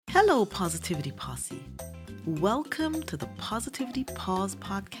Hello, Positivity Posse. Welcome to the Positivity Pause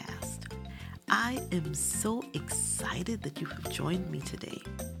podcast. I am so excited that you have joined me today.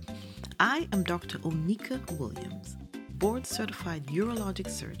 I am Dr. Onika Williams, board-certified urologic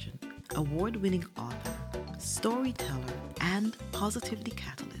surgeon, award-winning author, storyteller, and positivity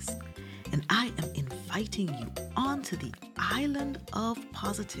catalyst, and I am inviting you onto the island of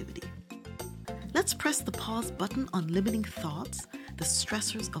positivity. Let's press the pause button on limiting thoughts, the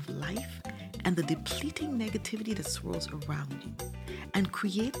stressors of life, and the depleting negativity that swirls around you, and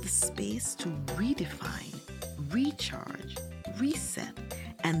create the space to redefine, recharge, reset,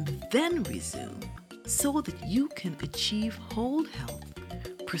 and then resume so that you can achieve whole health,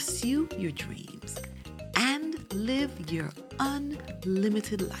 pursue your dreams, and live your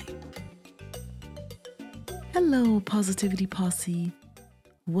unlimited life. Hello, Positivity Posse.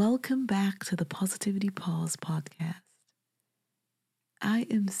 Welcome back to the Positivity Pause podcast. I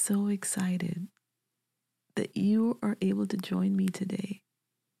am so excited that you are able to join me today.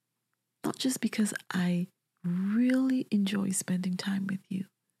 Not just because I really enjoy spending time with you,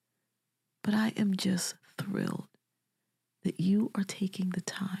 but I am just thrilled that you are taking the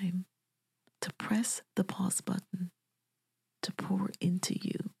time to press the pause button to pour into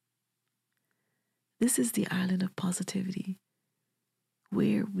you. This is the island of positivity,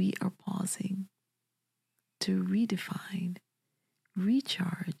 where we are pausing to redefine,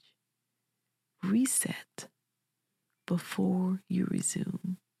 recharge, reset before you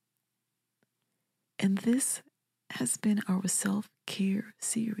resume. And this has been our self-care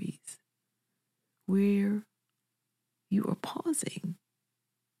series, where you are pausing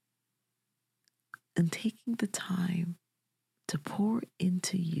and taking the time to pour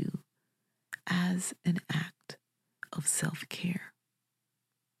into you as an act of self-care.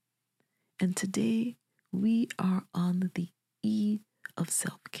 And today we are on the E of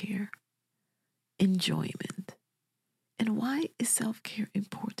self-care, enjoyment. And why is self-care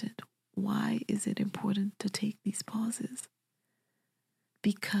important? Why is it important to take these pauses?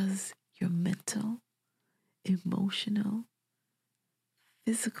 Because your mental, emotional,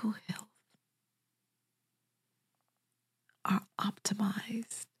 physical health are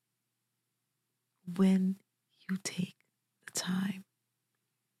optimized when you take the time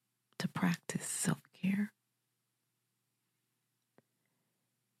to practice self-care.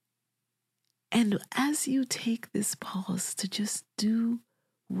 And as you take this pause to just do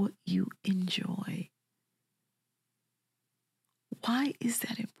what you enjoy, why is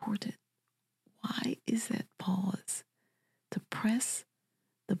that important? Why is that pause to press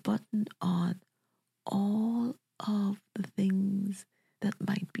the button on all of the things that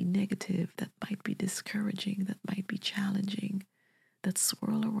might be negative, that might be discouraging, that might be challenging, that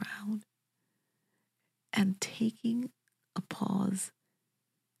swirl around, and taking a pause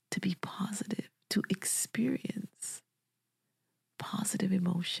to be positive, to experience positive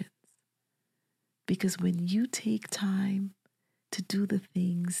emotions? Because when you take time to do the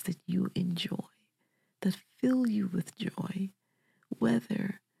things that you enjoy, that fill you with joy,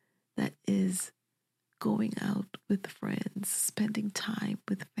 whether that is going out with friends, spending time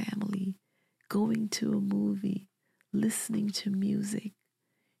with family, going to a movie, listening to music,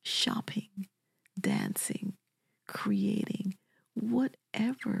 shopping, dancing, creating,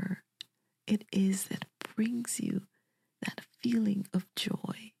 whatever it is that brings you that feeling of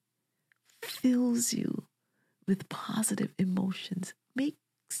joy, fills you with positive emotions, makes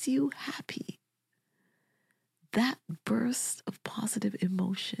you happy. That burst of positive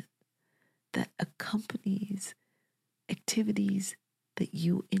emotion that accompanies activities that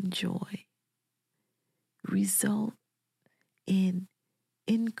you enjoy result in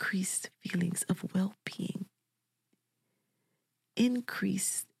increased feelings of well-being,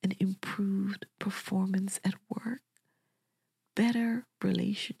 increased and improved performance at work, better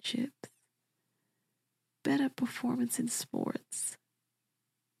relationships, better performance in sports,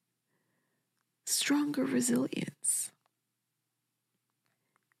 stronger resilience,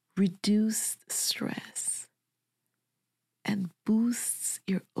 reduced stress, and boosts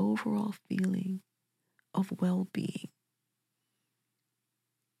your overall feeling of well-being.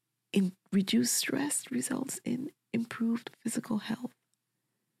 Reduced stress results in improved physical health.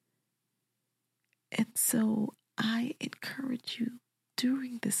 And so I encourage you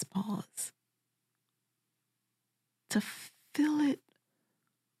during this pause to fill it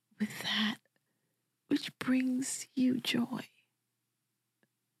with that which brings you joy.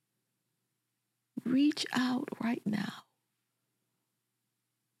 Reach out right now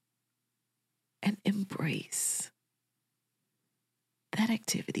and embrace that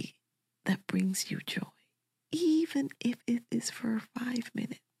activity that brings you joy, even if it is for 5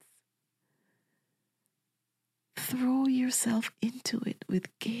 minutes. yourself into it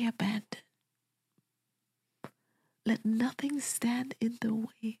with gay abandon. Let nothing stand in the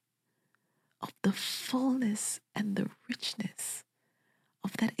way of the fullness and the richness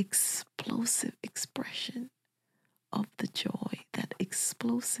of that explosive expression of the joy, that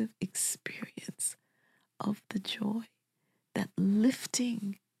explosive experience of the joy, that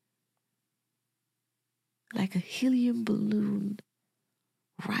lifting like a helium balloon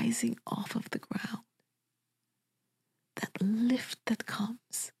rising off of the ground, that lift that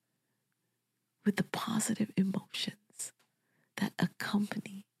comes with the positive emotions that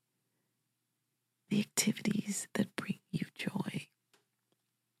accompany the activities that bring you joy.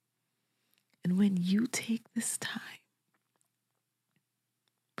 And when you take this time,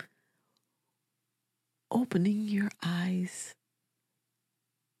 opening your eyes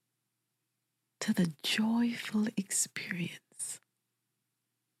to the joyful experience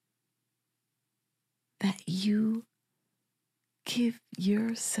that you give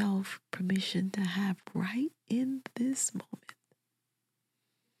yourself permission to have right in this moment,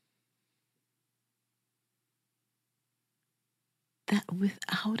 that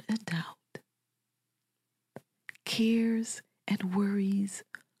without a doubt, cares and worries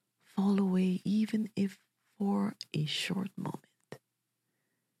fall away, even if for a short moment,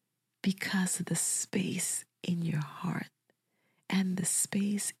 because the space in your heart and the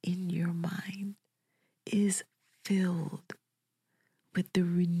space in your mind is filled with the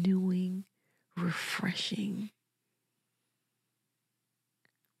renewing, refreshing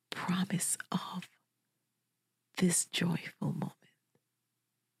promise of this joyful moment.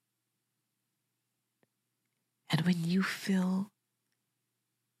 And when you fill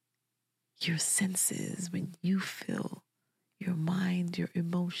your senses, when you fill your mind, your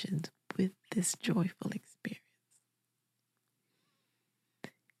emotions with this joyful experience,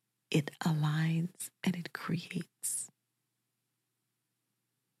 it aligns and it creates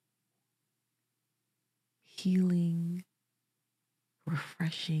healing,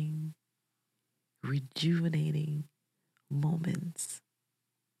 refreshing, rejuvenating moments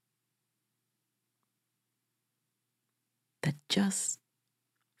that just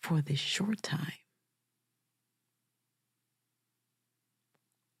for this short time,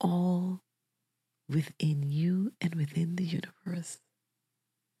 all within you and within the universe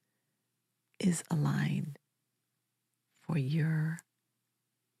is aligned for your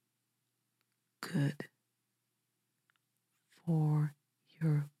good, for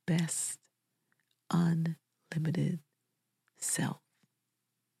your best, unlimited self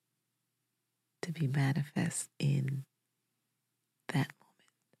to be manifest in that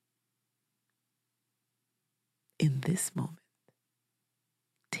moment. In this moment,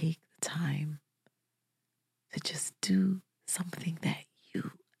 take the time to just do something that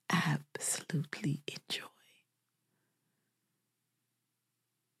you absolutely enjoy.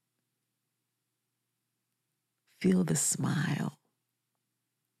 Feel the smile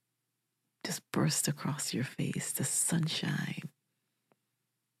just burst across your face, the sunshine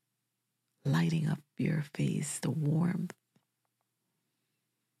lighting up your face, the warmth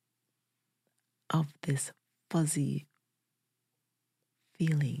of this fuzzy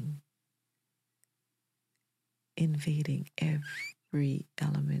feeling invading every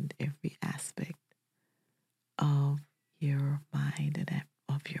element, every aspect of your mind and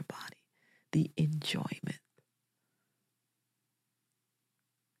of your body. The enjoyment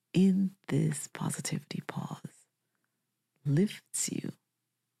in this positivity pause lifts you,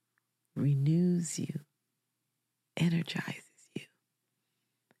 renews you, energizes you,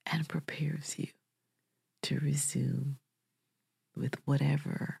 and prepares you to resume with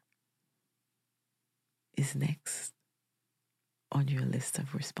whatever is next on your list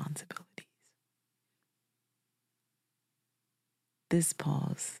of responsibilities. This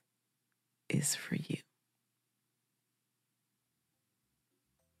pause is for you.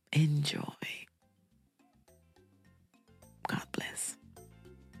 Enjoy. God bless.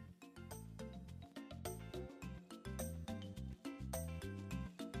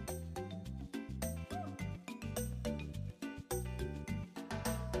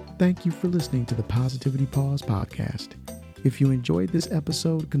 Thank you for listening to the Positivity Pause podcast. If you enjoyed this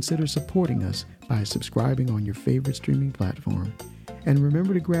episode, consider supporting us by subscribing on your favorite streaming platform. And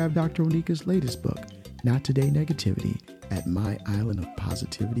remember to grab Dr. Onika's latest book, Not Today Negativity, at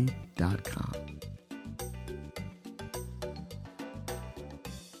myislandofpositivity.com.